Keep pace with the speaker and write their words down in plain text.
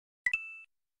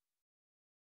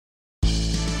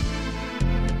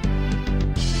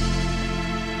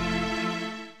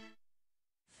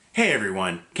Hey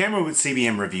everyone, Cameron with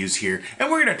CBM Reviews here, and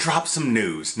we're going to drop some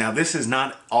news. Now this is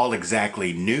not all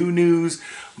exactly new news,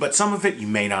 but some of it you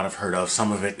may not have heard of,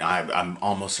 some of it I'm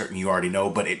almost certain you already know,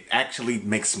 but it actually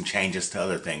makes some changes to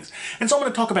other things. And so I'm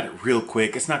going to talk about it real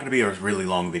quick. It's not going to be a really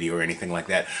long video or anything like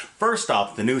that. First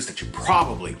off, the news that you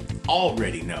probably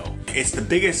already know. It's the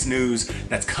biggest news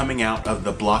that's coming out of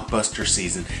the blockbuster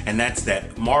season, and that's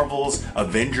that Marvel's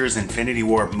Avengers Infinity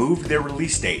War moved their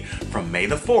release date from May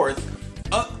the 4th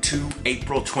up to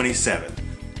April 27th.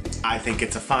 I think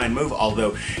it's a fine move,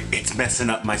 although it's messing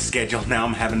up my schedule. Now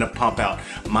I'm having to pump out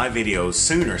my videos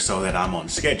sooner so that I'm on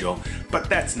schedule, but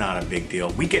that's not a big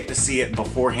deal. We get to see it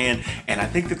beforehand, and I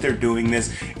think that they're doing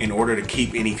this in order to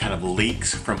keep any kind of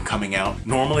leaks from coming out.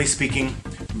 Normally speaking,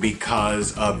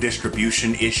 because of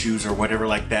distribution issues or whatever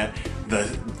like that,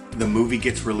 the movie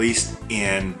gets released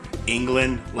in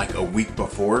England like a week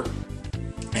before.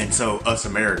 And so us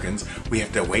Americans, we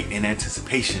have to wait in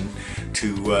anticipation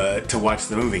to watch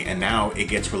the movie. And now it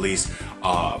gets released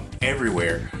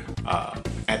everywhere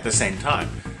at the same time.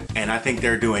 And I think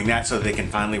they're doing that so they can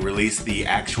finally release the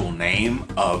actual name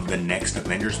of the next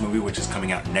Avengers movie, which is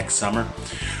coming out next summer.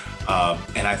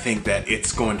 And I think that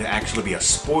it's going to actually be a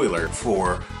spoiler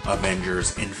for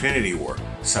Avengers Infinity War.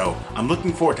 So I'm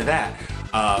looking forward to that.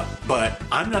 But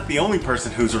I'm not the only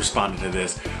person who's responded to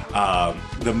this.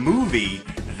 The movie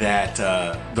that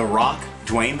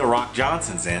Dwayne "The Rock"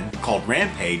 Johnson's in, called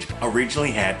Rampage,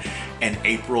 originally had an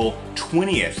April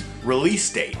 20th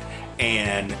release date.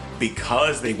 And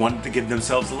because they wanted to give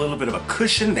themselves a little bit of a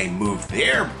cushion, they moved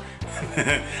their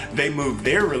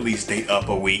release date up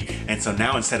a week. And so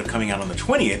now instead of coming out on the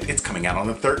 20th, it's coming out on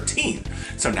the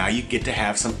 13th. So now you get to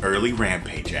have some early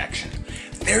Rampage action.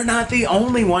 They're not the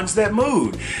only ones that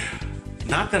moved.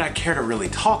 Not that I care to really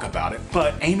talk about it,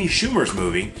 but Amy Schumer's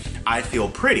movie, I Feel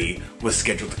Pretty, was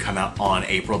scheduled to come out on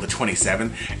April the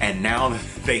 27th, and now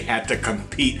they had to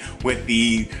compete with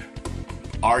the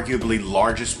arguably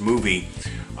largest movie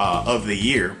of the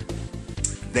year.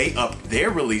 They upped their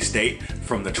release date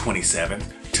from the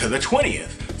 27th to the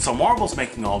 20th. So Marvel's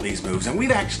making all these moves, and we've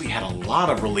actually had a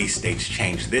lot of release dates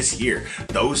change this year.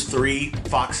 Those three,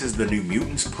 Fox's The New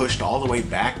Mutants, pushed all the way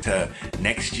back to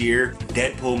next year.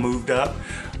 Deadpool moved up.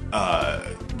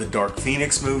 The Dark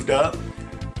Phoenix moved up.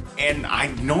 And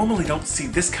I normally don't see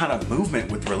this kind of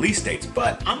movement with release dates,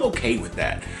 but I'm okay with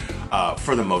that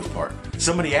for the most part.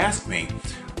 Somebody asked me,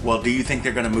 well, do you think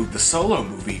they're going to move the Solo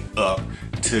movie up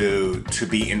to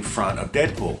be in front of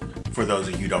Deadpool? For those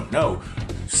of you who don't know,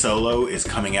 Solo is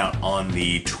coming out on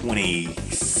the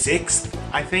 26th,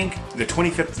 I think. The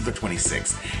 25th to the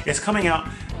 26th. It's coming out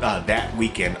that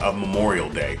weekend of Memorial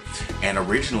Day. And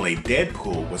originally,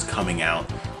 Deadpool was coming out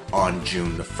on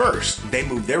June the 1st. They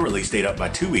moved their release date up by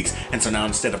 2 weeks. And so now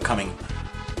instead of coming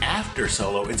after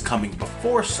Solo, it's coming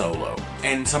before Solo.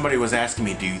 And somebody was asking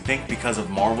me, do you think because of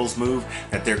Marvel's move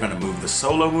that they're going to move the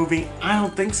Solo movie? I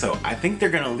don't think so. I think they're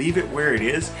going to leave it where it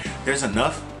is. There's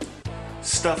enough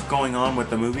stuff going on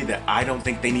with the movie that I don't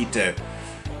think they need to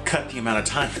cut the amount of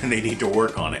time that they need to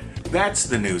work on it. That's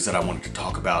the news that I wanted to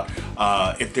talk about.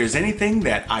 If there's anything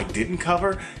that I didn't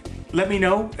cover, let me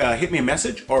know. Hit me a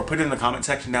message or put it in the comment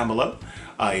section down below.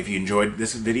 If you enjoyed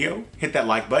this video, hit that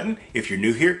like button. If you're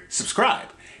new here, subscribe.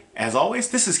 As always,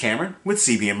 this is Cameron with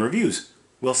CBM Reviews.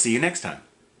 We'll see you next time.